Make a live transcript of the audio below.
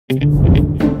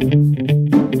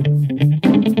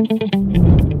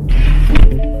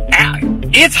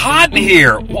It's hot in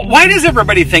here. Why does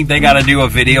everybody think they got to do a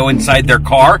video inside their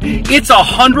car? It's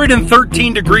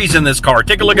 113 degrees in this car.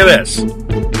 Take a look at this.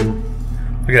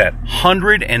 Look at that.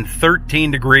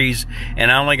 113 degrees,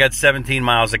 and I only got 17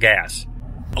 miles of gas.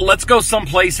 Let's go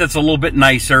someplace that's a little bit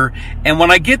nicer. And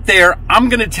when I get there, I'm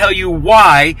going to tell you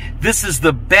why this is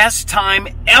the best time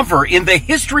ever in the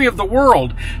history of the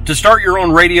world to start your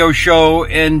own radio show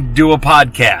and do a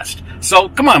podcast. So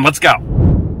come on, let's go.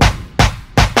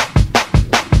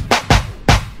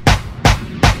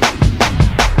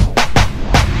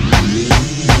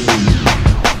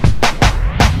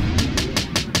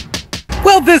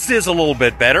 Well, this is a little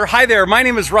bit better. Hi there, my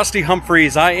name is Rusty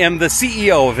Humphries. I am the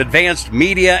CEO of Advanced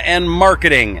Media and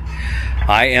Marketing.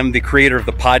 I am the creator of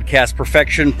the Podcast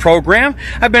Perfection program.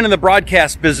 I've been in the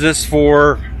broadcast business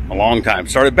for a long time.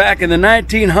 Started back in the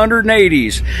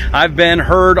 1980s. I've been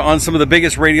heard on some of the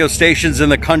biggest radio stations in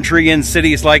the country in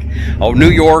cities like New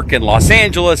York and Los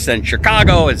Angeles and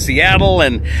Chicago and Seattle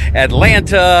and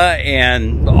Atlanta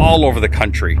and all over the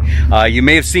country. You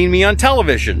may have seen me on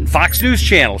television, Fox News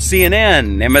Channel,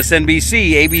 CNN,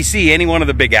 MSNBC, ABC, any one of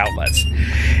the big outlets.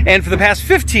 And for the past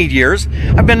 15 years,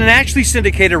 I've been an nationally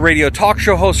syndicated radio talk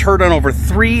show host heard on over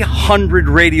 300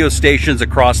 radio stations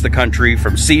across the country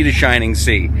from sea to shining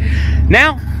sea.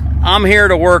 Now, I'm here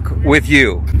to work with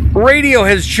you. Radio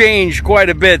has changed quite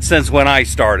a bit since when I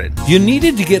started. You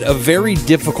needed to get a very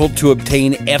difficult to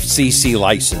obtain FCC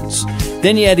license.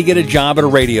 Then you had to get a job at a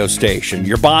radio station.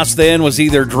 Your boss then was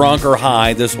either drunk or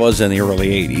high. This was in the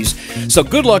early 80s. So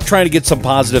good luck trying to get some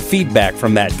positive feedback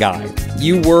from that guy.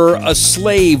 You were a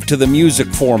slave to the music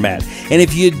format. And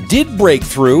if you did break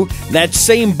through, that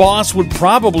same boss would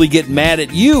probably get mad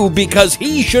at you because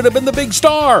he should have been the big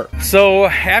star. So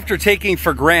after taking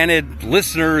for granted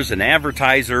listeners and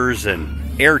advertisers and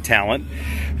air talent,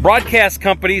 broadcast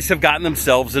companies have gotten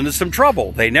themselves into some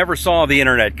trouble. They never saw the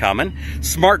internet coming.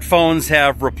 Smartphones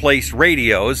have replaced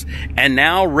radios, and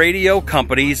now radio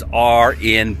companies are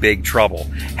in big trouble.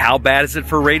 How bad is it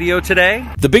for radio today?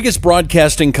 The biggest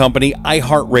broadcasting company,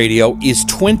 iHeartRadio, is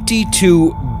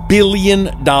 $22 billion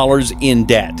in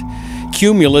debt.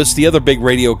 Cumulus, the other big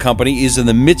radio company, is in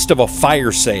the midst of a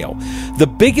fire sale. The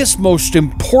biggest, most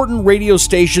important radio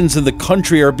stations in the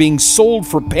country are being sold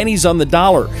for pennies on the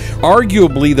dollar.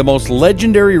 Arguably the most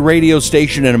legendary radio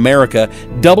station in America,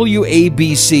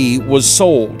 WABC, was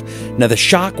sold. Now, the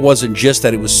shock wasn't just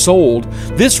that it was sold.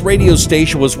 This radio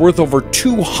station was worth over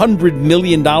 $200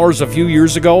 million a few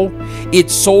years ago.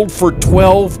 It sold for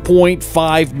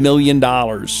 $12.5 million.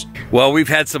 Well, we've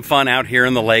had some fun out here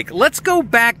in the lake. Let's go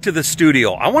back to the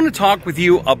studio. I want to talk with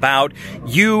you about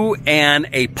you and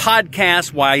a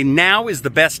podcast, why now is the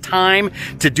best time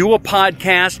to do a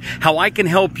podcast, how I can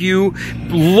help you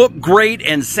look great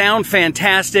and sound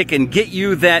fantastic and get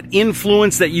you that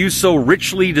influence that you so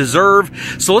richly deserve.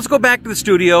 So let's go back to the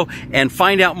studio and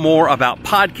find out more about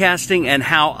podcasting and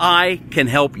how I can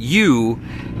help you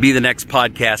be the next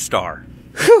podcast star.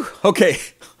 Whew, okay.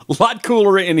 A lot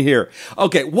cooler in here.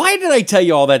 Okay, why did I tell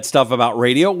you all that stuff about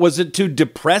radio? Was it to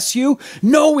depress you?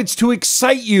 No, it's to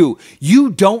excite you. You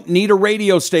don't need a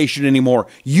radio station anymore.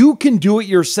 You can do it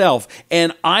yourself,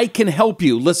 and I can help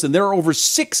you. Listen, there are over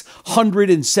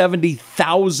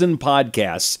 670,000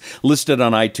 podcasts listed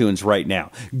on iTunes right now.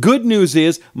 Good news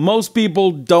is most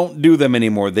people don't do them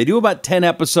anymore. They do about 10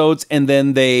 episodes, and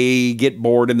then they get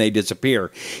bored and they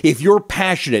disappear. If you're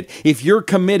passionate, if you're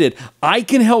committed, I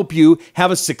can help you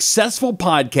have a successful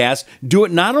podcast. Do it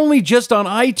not only just on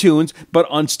iTunes, but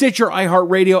on Stitcher,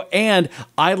 iHeartRadio, and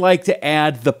I like to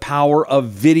add the power of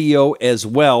video as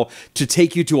well to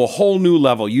take you to a whole new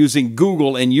level using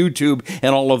Google and YouTube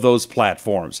and all of those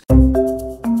platforms.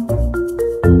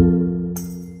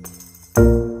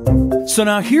 So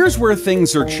now here's where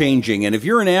things are changing, and if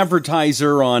you're an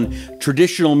advertiser on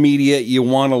traditional media, you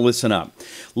want to listen up.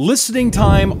 Listening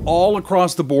time all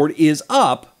across the board is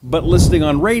up, but listening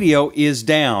on radio is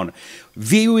down.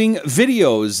 Viewing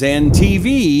videos and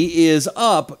TV is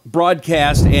up,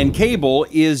 broadcast and cable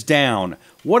is down.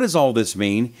 What does all this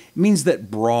mean? It means that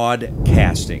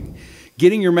broadcasting,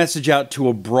 getting your message out to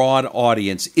a broad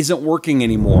audience, isn't working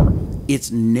anymore.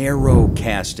 It's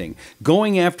narrowcasting,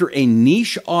 going after a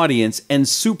niche audience and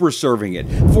super serving it.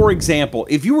 For example,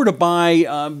 if you were to buy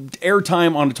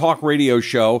airtime on a talk radio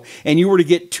show and you were to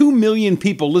get 2 million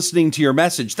people listening to your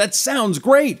message, that sounds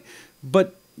great,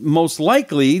 but most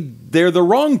likely they're the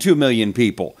wrong 2 million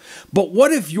people. But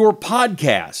what if your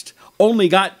podcast only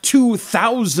got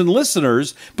 2,000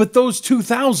 listeners, but those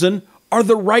 2,000 are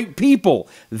the right people.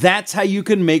 That's how you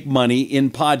can make money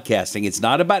in podcasting. It's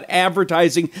not about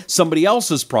advertising somebody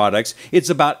else's products. It's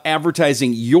about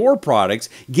advertising your products,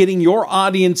 getting your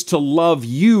audience to love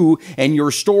you and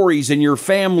your stories and your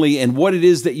family and what it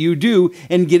is that you do,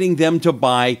 and getting them to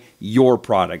buy your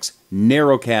products.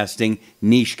 Narrowcasting,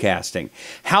 niche casting.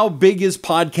 How big is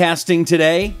podcasting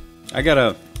today? I got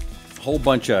a whole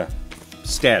bunch of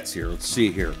stats here. Let's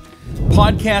see here.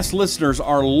 Podcast listeners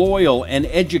are loyal and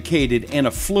educated and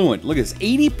affluent. Look at this.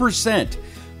 80%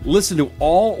 listen to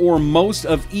all or most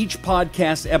of each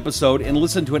podcast episode and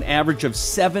listen to an average of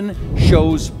 7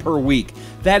 shows per week.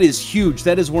 That is huge.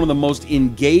 That is one of the most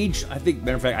engaged, I think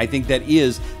that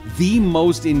is the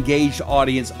most engaged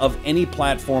audience of any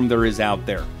platform there is out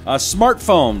there.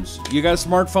 Smartphones. You got a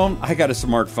smartphone? I got a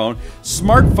smartphone.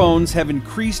 Smartphones have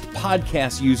increased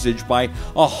podcast usage by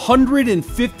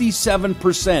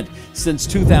 157% since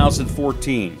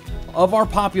 2014. Of our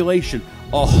population,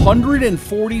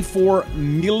 144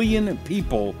 million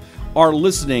people are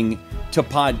listening to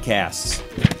podcasts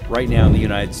right now in the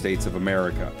United States of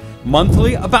America.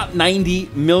 Monthly, about 90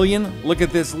 million. Look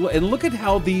at this, and look at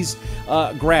how these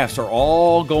graphs are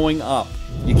all going up.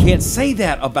 You can't say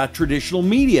that about traditional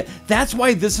media. That's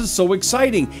why this is so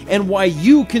exciting, and why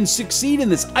you can succeed in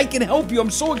this. I can help you.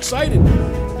 I'm so excited.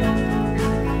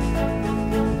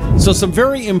 So some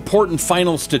very important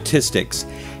final statistics.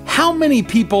 How many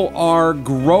people are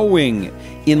growing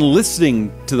in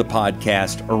listening to the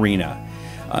podcast arena?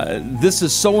 This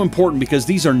is so important because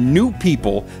these are new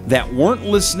people that weren't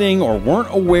listening or weren't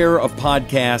aware of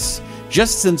podcasts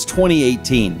just since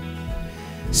 2018.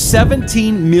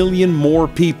 17 million more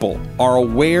people are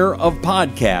aware of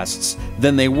podcasts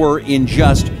than they were in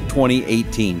just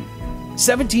 2018.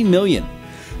 17 million.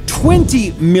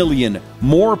 20 million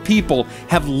more people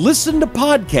have listened to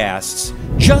podcasts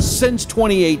just since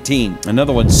 2018.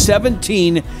 Another one,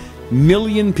 17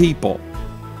 million people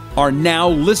are now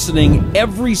listening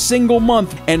every single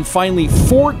month. And finally,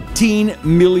 14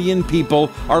 million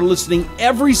people are listening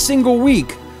every single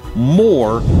week,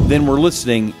 more than were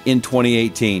listening in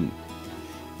 2018.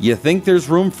 You think there's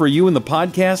room for you in the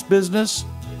podcast business?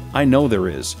 I know there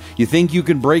is. You think you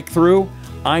can break through?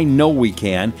 I know we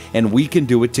can, and we can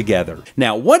do it together.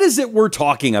 Now, what is it we're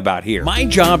talking about here? My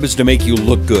job is to make you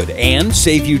look good and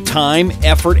save you time,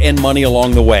 effort, and money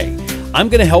along the way. I'm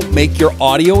going to help make your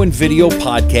audio and video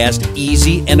podcast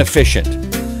easy and efficient.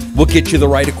 We'll get you the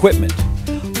right equipment.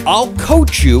 I'll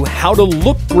coach you how to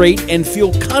look great and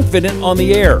feel confident on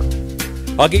the air.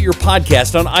 I'll get your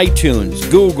podcast on iTunes,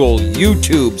 Google,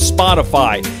 YouTube,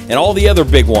 Spotify, and all the other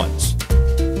big ones.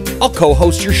 I'll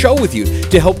co-host your show with you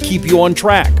to help keep you on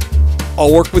track.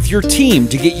 I'll work with your team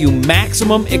to get you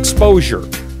maximum exposure.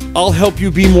 I'll help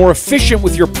you be more efficient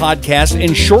with your podcast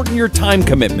and shorten your time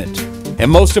commitment.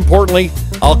 And most importantly,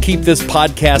 I'll keep this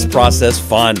podcast process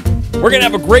fun. We're going to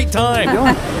have a great time.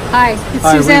 Hi,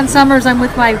 it's Suzanne Somers. I'm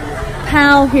with my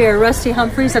pal here, Rusty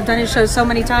Humphries. I've done his show so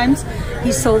many times.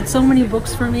 He's sold so many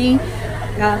books for me.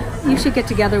 You should get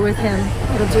together with him.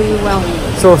 It'll do you well.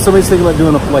 So if somebody's thinking about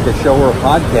doing a show or a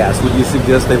podcast, would you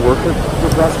suggest they work with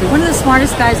Rusty? One of the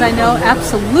smartest guys I know.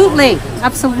 Absolutely.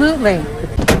 Absolutely.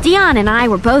 Dion and I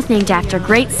were both named after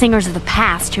great singers of the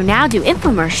past who now do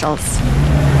infomercials.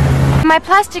 My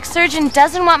plastic surgeon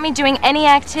doesn't want me doing any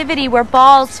activity where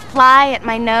balls fly at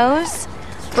my nose.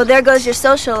 Well, there goes your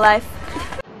social life.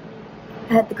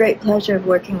 I had the great pleasure of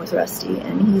working with Rusty,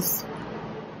 and he's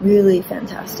really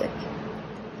fantastic.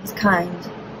 He's kind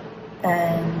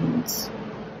and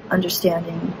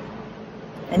understanding,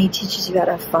 and he teaches you how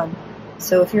to have fun.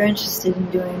 So if you're interested in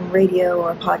doing radio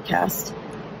or a podcast,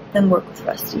 then work with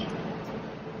Rusty.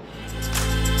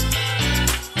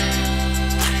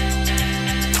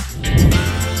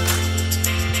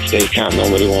 Stay calm,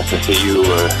 nobody wants to see you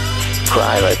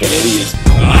cry like an idiot.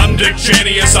 I'm Dick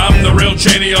Cheney, yes, I'm the real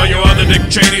Cheney. All you other Dick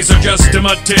Cheneys are just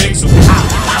imitating.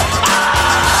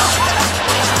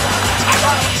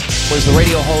 Was the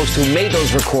radio host who made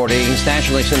those recordings,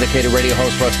 nationally syndicated radio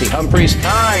host Rusty Humphries.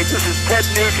 Hi, this is Ted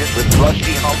Nugent with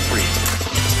Rusty Humphries.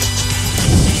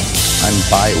 I'm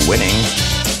by winning.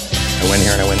 I win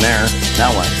here and I win there.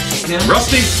 Now what?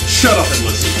 Rusty, shut up and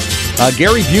listen.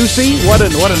 Gary Busey, what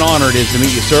an honor it is to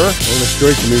meet you, sir. Well, it's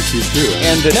great to meet you, too.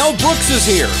 And Mel Brooks is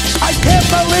here. I can't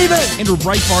believe it! Andrew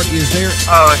Breitbart is there.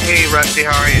 Oh, hey, Rusty,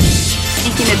 how are you?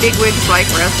 Speaking of bigwigs like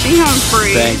Rusty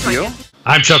Humphries. Thank you.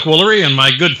 I'm Chuck Woolery, and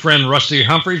my good friend Rusty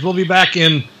Humphries will be back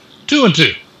in 2 and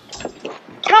 2.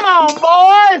 Come on,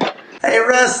 boys! Hey,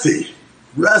 Rusty.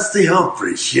 Rusty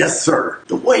Humphries, yes, sir.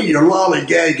 The way you're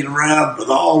lollygagging around with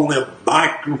all them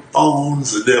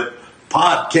microphones and them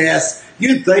podcast,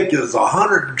 you'd think it was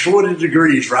 120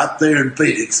 degrees right there in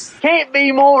Phoenix. Can't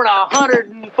be more than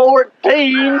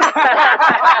 114.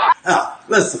 Now,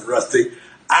 listen, Rusty,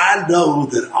 I know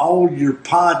that all your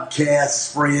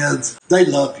podcast friends, they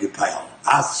love you, pal.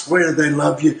 I swear they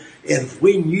love you. And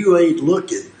when you ain't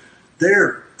looking,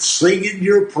 they're singing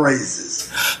your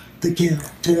praises. The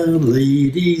Camptown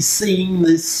ladies sing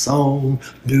this song,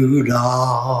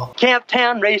 doo-dah.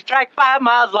 Camptown racetrack 5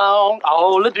 miles long,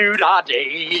 all the doo-dah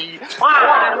day. One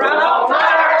run all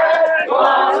night,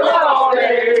 one run all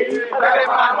day. Better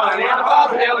find money on the ball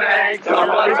building.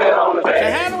 Somebody bet on the day.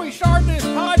 So how do we start this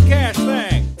podcast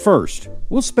thing? First,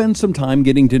 we'll spend some time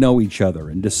getting to know each other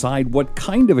and decide what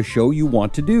kind of a show you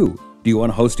want to do. Do you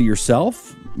want to host it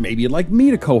yourself? Maybe you'd like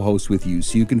me to co-host with you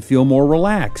so you can feel more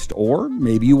relaxed, or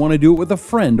maybe you want to do it with a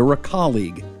friend or a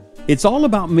colleague. It's all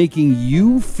about making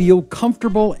you feel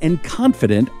comfortable and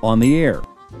confident on the air.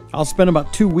 I'll spend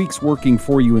about 2 weeks working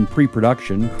for you in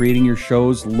pre-production, creating your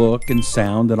show's look and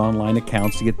sound and online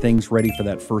accounts to get things ready for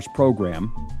that first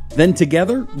program. Then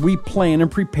together, we plan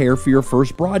and prepare for your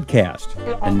first broadcast.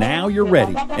 And now you're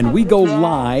ready, and we go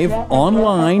live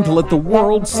online to let the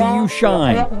world see you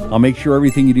shine. I'll make sure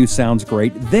everything you do sounds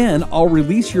great. Then I'll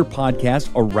release your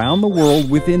podcast around the world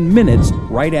within minutes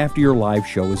right after your live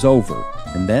show is over.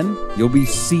 And then you'll be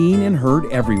seen and heard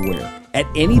everywhere, at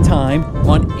any time,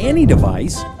 on any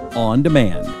device, on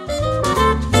demand.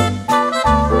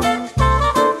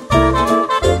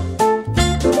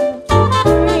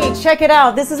 Check it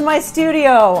out. This is my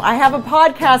studio. I have a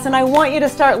podcast and I want you to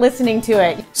start listening to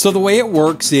it. So the way it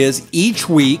works is each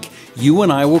week, you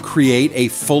and I will create a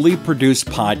fully produced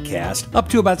podcast up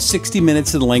to about 60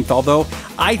 minutes in length, although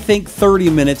I think 30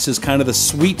 minutes is kind of the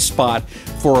sweet spot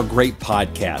for a great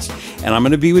podcast. And I'm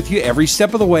going to be with you every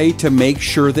step of the way to make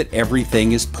sure that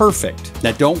everything is perfect.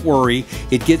 Now, don't worry.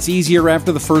 It gets easier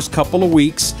after the first couple of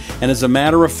weeks. And as a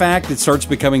matter of fact, it starts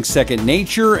becoming second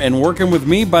nature. And working with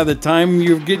me, by the time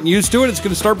you're getting used to it, it's going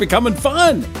to start becoming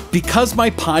fun. Because my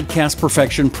Podcast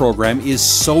Perfection program is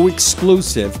so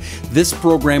exclusive, this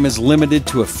program is limited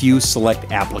to a few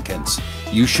select applicants.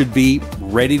 You should be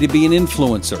ready to be an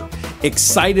influencer,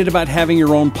 excited about having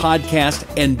your own podcast,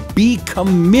 and be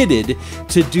committed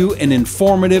to do an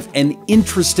informative and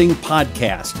interesting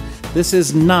podcast. This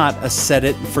is not a set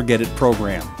it and forget it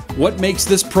program. What makes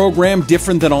this program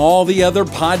different than all the other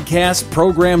podcast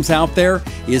programs out there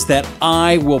is that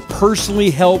I will personally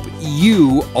help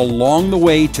you along the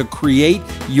way to create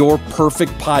your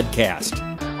perfect podcast.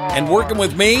 And working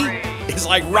with me is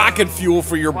like rocket fuel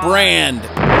for your brand.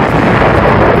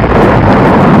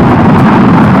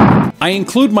 I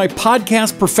include my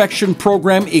Podcast Perfection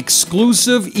program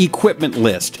exclusive equipment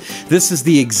list. This is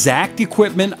the exact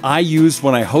equipment I used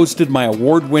when I hosted my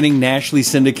award-winning nationally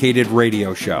syndicated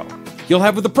radio show. You'll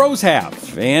have what the pros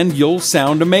have, and you'll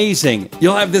sound amazing.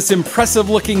 You'll have this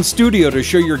impressive-looking studio to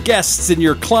show your guests and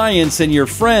your clients and your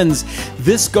friends.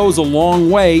 This goes a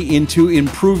long way into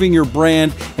improving your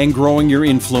brand and growing your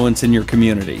influence in your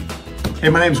community. Hey,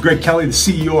 my name is Greg Kelly, the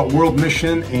CEO at World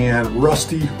Mission, and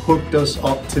Rusty hooked us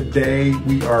up today.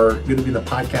 We are going to be in the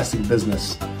podcasting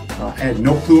business. I had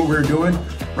no clue what we were doing.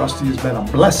 Rusty has been a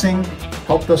blessing,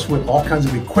 helped us with all kinds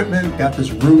of equipment, got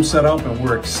this room set up, and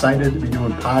we're excited to be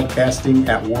doing podcasting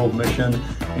at World Mission.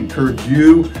 I encourage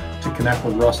you to connect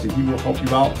with Rusty. He will help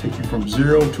you out, take you from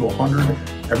 0 to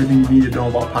 100, everything you need to know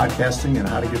about podcasting and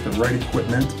how to get the right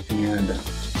equipment and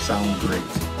sound great.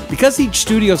 Because each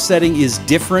studio setting is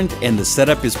different and the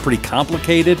setup is pretty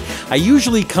complicated, I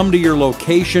usually come to your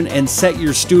location and set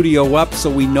your studio up so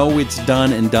we know it's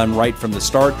done and done right from the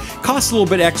start. Costs a little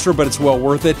bit extra, but it's well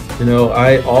worth it. You know,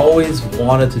 I always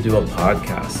wanted to do a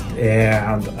podcast,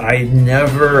 and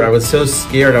I was so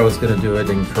scared I was going to do it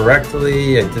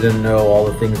incorrectly. I didn't know all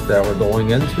the things that were going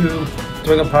into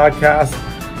doing a podcast.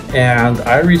 And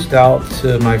I reached out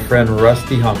to my friend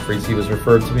Rusty Humphries. He was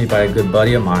referred to me by a good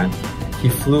buddy of mine. He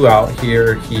flew out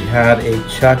here, he had a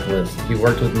checklist, he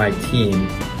worked with my team.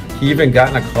 He even got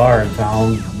in a car and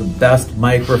found the best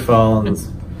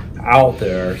microphones out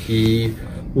there. He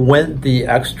went the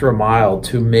extra mile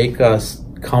to make us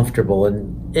comfortable.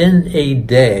 And in a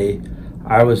day,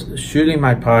 I was shooting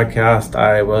my podcast,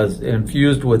 I was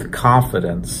infused with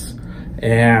confidence.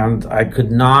 And I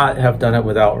could not have done it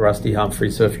without Rusty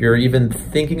Humphries. So if you're even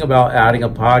thinking about adding a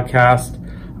podcast,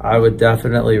 I would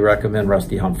definitely recommend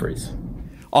Rusty Humphries.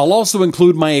 I'll also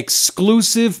include my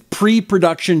exclusive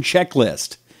pre-production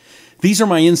checklist. These are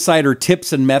my insider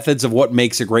tips and methods of what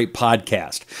makes a great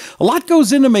podcast. A lot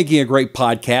goes into making a great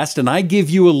podcast, and I give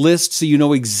you a list so you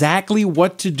know exactly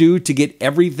what to do to get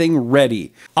everything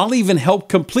ready. I'll even help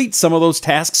complete some of those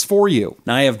tasks for you.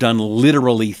 Now, I have done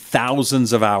literally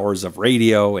thousands of hours of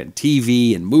radio and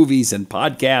TV and movies and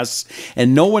podcasts,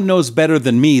 and no one knows better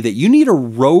than me that you need a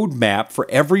roadmap for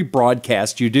every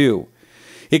broadcast you do.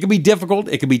 It can be difficult,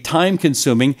 it can be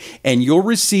time-consuming, and you'll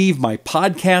receive my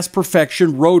Podcast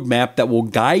Perfection Roadmap that will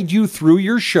guide you through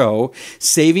your show,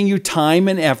 saving you time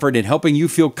and effort and helping you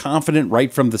feel confident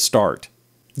right from the start.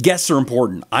 Guests are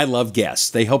important. I love guests.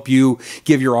 They help you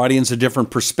give your audience a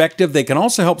different perspective. They can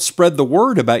also help spread the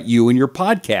word about you and your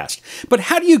podcast. But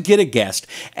how do you get a guest?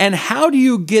 And how do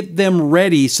you get them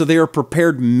ready so they are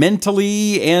prepared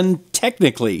mentally and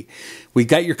technically? We've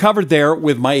got you covered there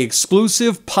with my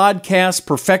exclusive Podcast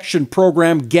Perfection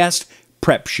Program guest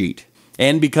prep sheet.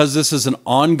 And because this is an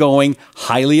ongoing,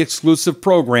 highly exclusive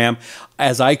program,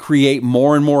 as I create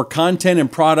more and more content and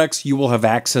products, you will have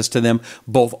access to them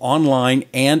both online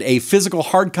and a physical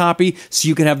hard copy, so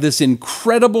you can have this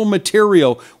incredible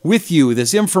material with you,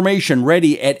 this information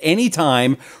ready at any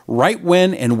time, right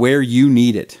when and where you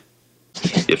need it.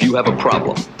 If you have a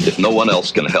problem, if no one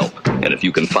else can help, and if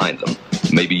you can find them,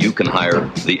 maybe you can hire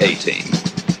the A-Team.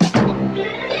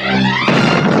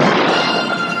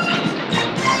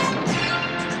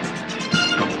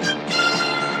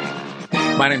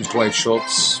 My name is Dwight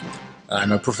Schultz.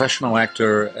 I'm a professional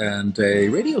actor and a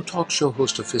radio talk show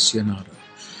host aficionado.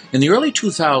 In the early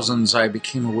 2000s, I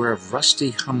became aware of Rusty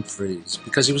Humphries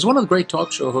because he was one of the great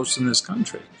talk show hosts in this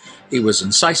country. He was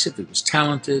incisive, he was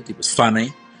talented, he was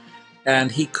funny,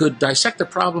 and he could dissect a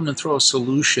problem and throw a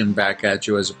solution back at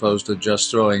you as opposed to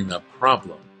just throwing the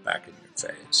problem back in your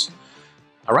face.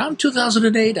 Around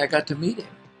 2008, I got to meet him.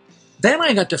 Then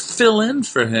I got to fill in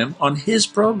for him on his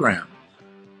program.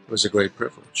 It was a great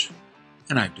privilege,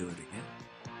 and I'd do it again.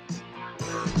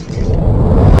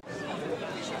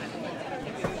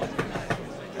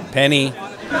 Penny. It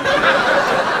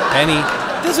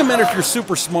doesn't matter if you're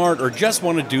super smart or just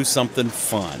want to do something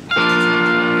fun.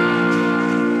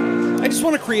 I just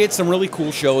want to create some really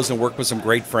cool shows and work with some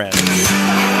great friends.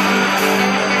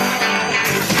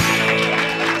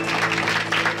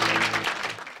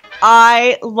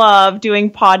 I love doing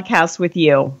podcasts with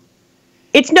you.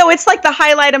 It's like the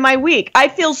highlight of my week. I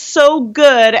feel so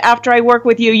good after I work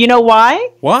with you. You know why?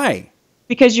 Why?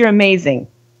 Because you're amazing.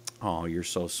 Oh, you're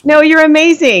so sweet. No, you're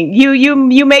amazing.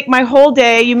 You make my whole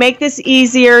day. You make this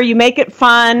easier. You make it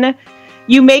fun.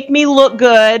 You make me look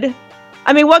good.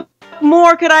 I mean, what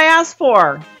more could I ask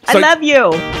for? I love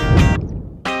you.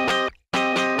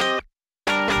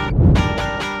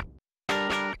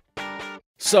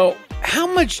 So, how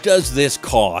much does this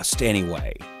cost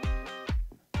anyway?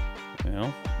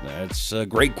 Well, that's a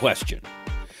great question.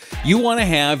 You want to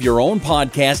have your own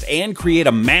podcast and create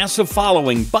a massive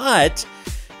following, but,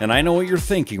 and I know what you're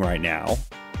thinking right now,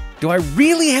 do I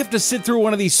really have to sit through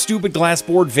one of these stupid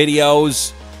glassboard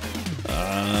videos?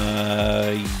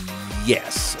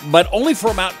 Yes, but only for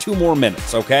about 2 more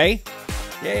minutes, okay?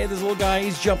 Yay, this little guy,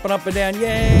 he's jumping up and down.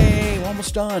 Yay, we're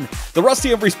almost done. The Rusty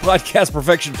Humphries Podcast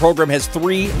Perfection Program has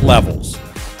 3 levels.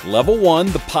 Level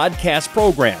 1, the podcast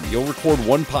program. You'll record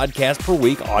 1 podcast per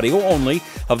week, audio only,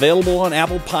 available on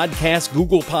Apple Podcasts,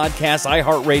 Google Podcasts,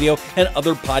 iHeartRadio, and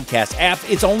other podcast apps.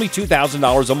 It's only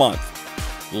 $2,000 a month.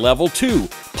 Level 2,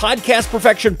 Podcast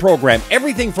Perfection Program.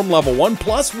 Everything from Level 1,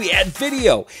 plus we add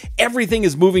video. Everything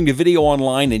is moving to video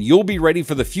online, and you'll be ready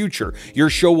for the future. Your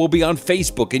show will be on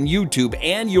Facebook and YouTube,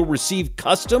 and you'll receive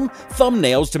custom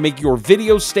thumbnails to make your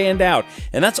videos stand out.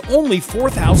 And that's only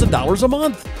 $4,000 a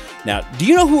month. Now, do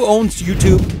you know who owns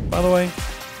YouTube, by the way?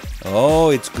 Oh,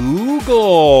 it's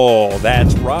Google.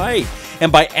 That's right.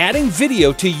 And by adding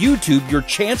video to YouTube, your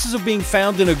chances of being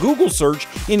found in a Google search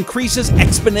increases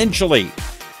exponentially.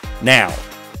 Now,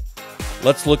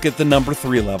 let's look at the number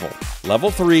 3 level.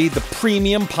 Level 3, the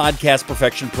Premium Podcast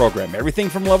Perfection Program. Everything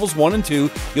from levels 1 and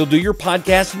 2, you'll do your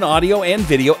podcast in audio and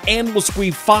video, and we'll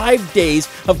squeeze 5 days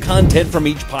of content from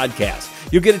each podcast.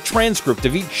 You'll get a transcript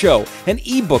of each show, an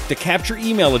ebook to capture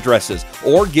email addresses,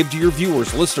 or give to your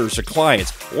viewers, listeners, or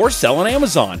clients, or sell on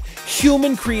Amazon.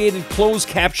 Human-created closed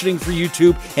captioning for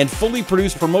YouTube, and fully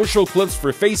produced promotional clips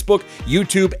for Facebook,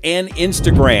 YouTube, and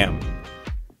Instagram.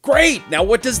 Great! Now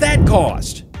what does that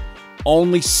cost?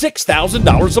 Only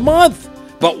 $6,000 a month.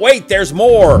 But wait, there's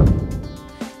more.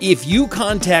 If you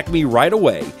contact me right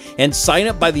away and sign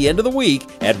up by the end of the week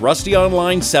at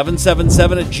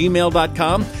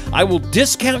rustyonline777@gmail.com, I will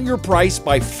discount your price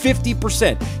by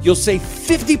 50%. You'll save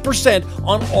 50%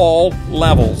 on all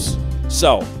levels.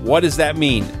 So, what does that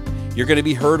mean? You're going to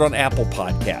be heard on Apple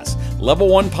Podcasts, Level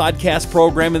 1 podcast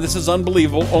program, and this is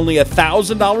unbelievable. Only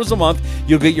 $1,000 a month.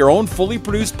 You'll get your own fully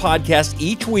produced podcast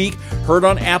each week, heard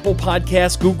on Apple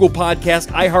Podcasts, Google Podcasts,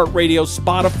 iHeartRadio,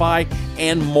 Spotify,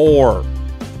 and more.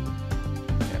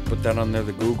 Yeah, put that on there,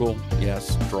 the Google.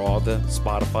 Yes, draw the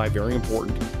Spotify, very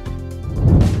important.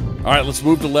 All right, let's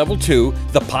move to level 2,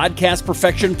 the Podcast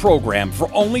Perfection Program. For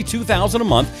only $2,000 a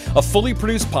month, a fully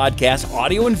produced podcast,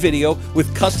 audio and video,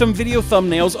 with custom video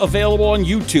thumbnails available on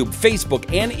YouTube,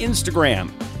 Facebook, and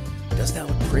Instagram. Doesn't that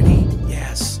look pretty?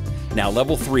 Yes. Now,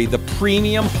 level 3, the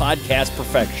Premium Podcast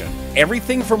Perfection.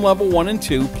 Everything from level 1 and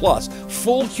 2, plus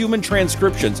full human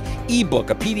transcriptions, ebook,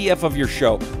 a PDF of your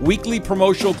show, weekly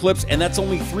promotional clips, and that's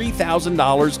only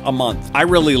 $3,000 a month. I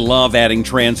really love adding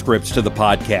transcripts to the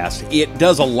podcast. It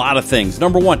does a lot of things.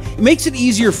 Number 1, it makes it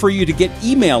easier for you to get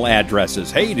email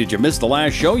addresses. Hey, did you miss the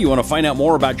last show? You want to find out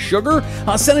more about sugar?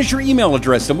 Send us your email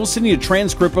address and we'll send you a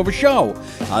transcript of a show.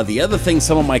 The other thing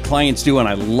some of my clients do, and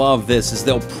I love this, is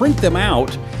they'll print them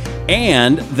out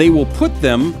and they will put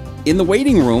them in the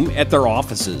waiting room at their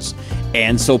offices.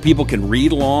 And so people can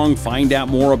read along, find out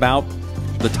more about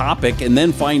the topic, and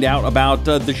then find out about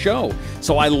the show.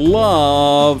 So I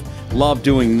love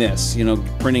doing this,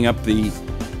 printing up the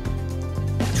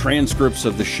transcripts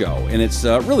of the show. And it's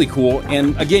really cool.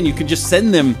 And again, you can just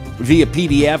send them via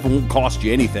PDF. It won't cost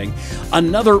you anything.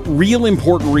 Another real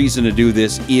important reason to do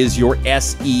this is your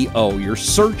SEO, your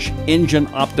search engine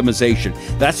optimization.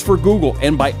 That's for Google.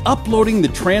 And by uploading the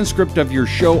transcript of your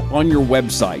show on your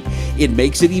website, it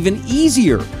makes it even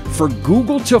easier for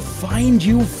Google to find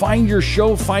you, find your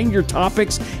show, find your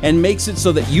topics, and makes it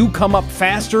so that you come up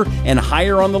faster and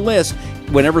higher on the list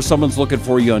whenever someone's looking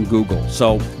for you on Google.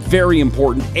 So very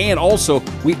important. And also,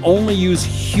 we only use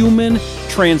human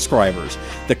transcribers.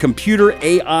 The computer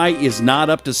AI is not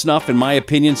up to snuff, in my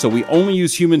opinion, so we only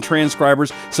use human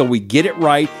transcribers, so we get it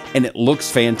right, and it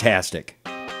looks fantastic.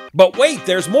 But wait,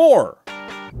 there's more!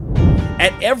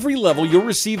 At every level, you'll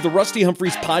receive the Rusty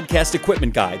Humphries Podcast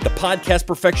Equipment Guide, the Podcast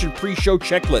Perfection Pre-Show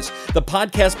Checklist, the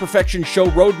Podcast Perfection Show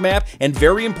Roadmap, and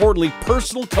very importantly,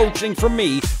 personal coaching from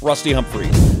me, Rusty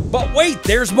Humphries. But wait,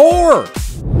 there's more!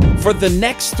 For the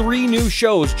next 3 new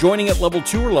shows joining at level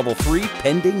 2 or level 3,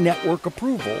 pending network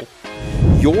approval,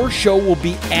 your show will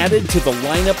be added to the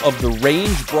lineup of the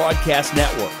Range Broadcast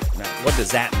Network. Now, what does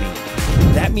that mean?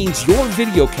 That means your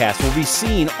videocast will be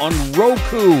seen on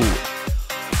Roku,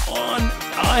 on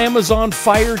Amazon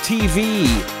Fire TV,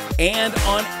 and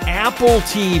on Apple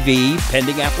TV,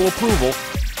 pending Apple approval.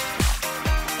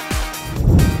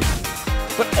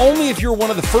 But only if you're one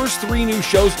of the first 3 new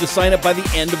shows to sign up by the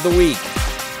end of the week.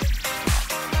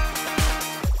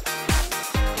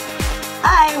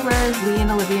 Hi, we're Lee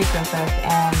and Olivia Griffith,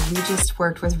 and we just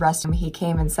worked with Rusty. He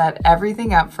came and set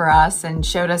everything up for us and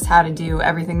showed us how to do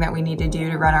everything that we need to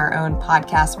do to run our own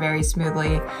podcast very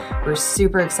smoothly. We're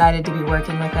super excited to be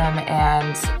working with him,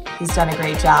 and he's done a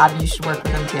great job. You should work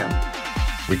with him too.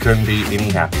 We couldn't be any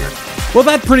happier. Well,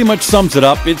 that pretty much sums it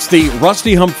up. It's the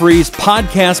Rusty Humphries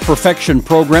Podcast Perfection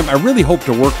Program. I really hope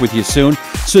to work with you soon.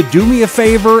 So do me a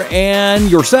favor and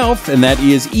yourself, and that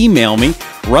is email me,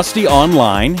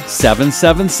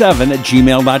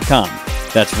 rustyonline777@gmail.com.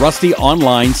 That's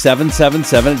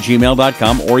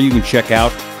rustyonline777@gmail.com, or you can check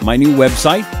out my new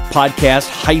website,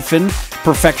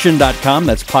 podcast-perfection.com.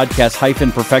 That's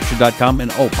podcast-perfection.com.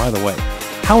 And oh, by the way,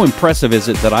 how impressive is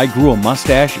it that I grew a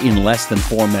mustache in less than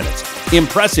 4 minutes?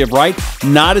 Impressive, right?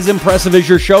 Not as impressive as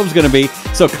your show's going to be,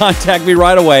 so contact me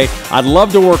right away. I'd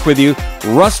love to work with you.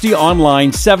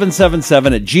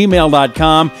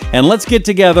 rustyonline777@gmail.com, and let's get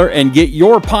together and get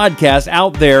your podcast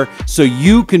out there so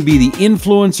you can be the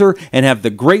influencer and have the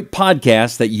great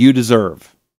podcast that you deserve.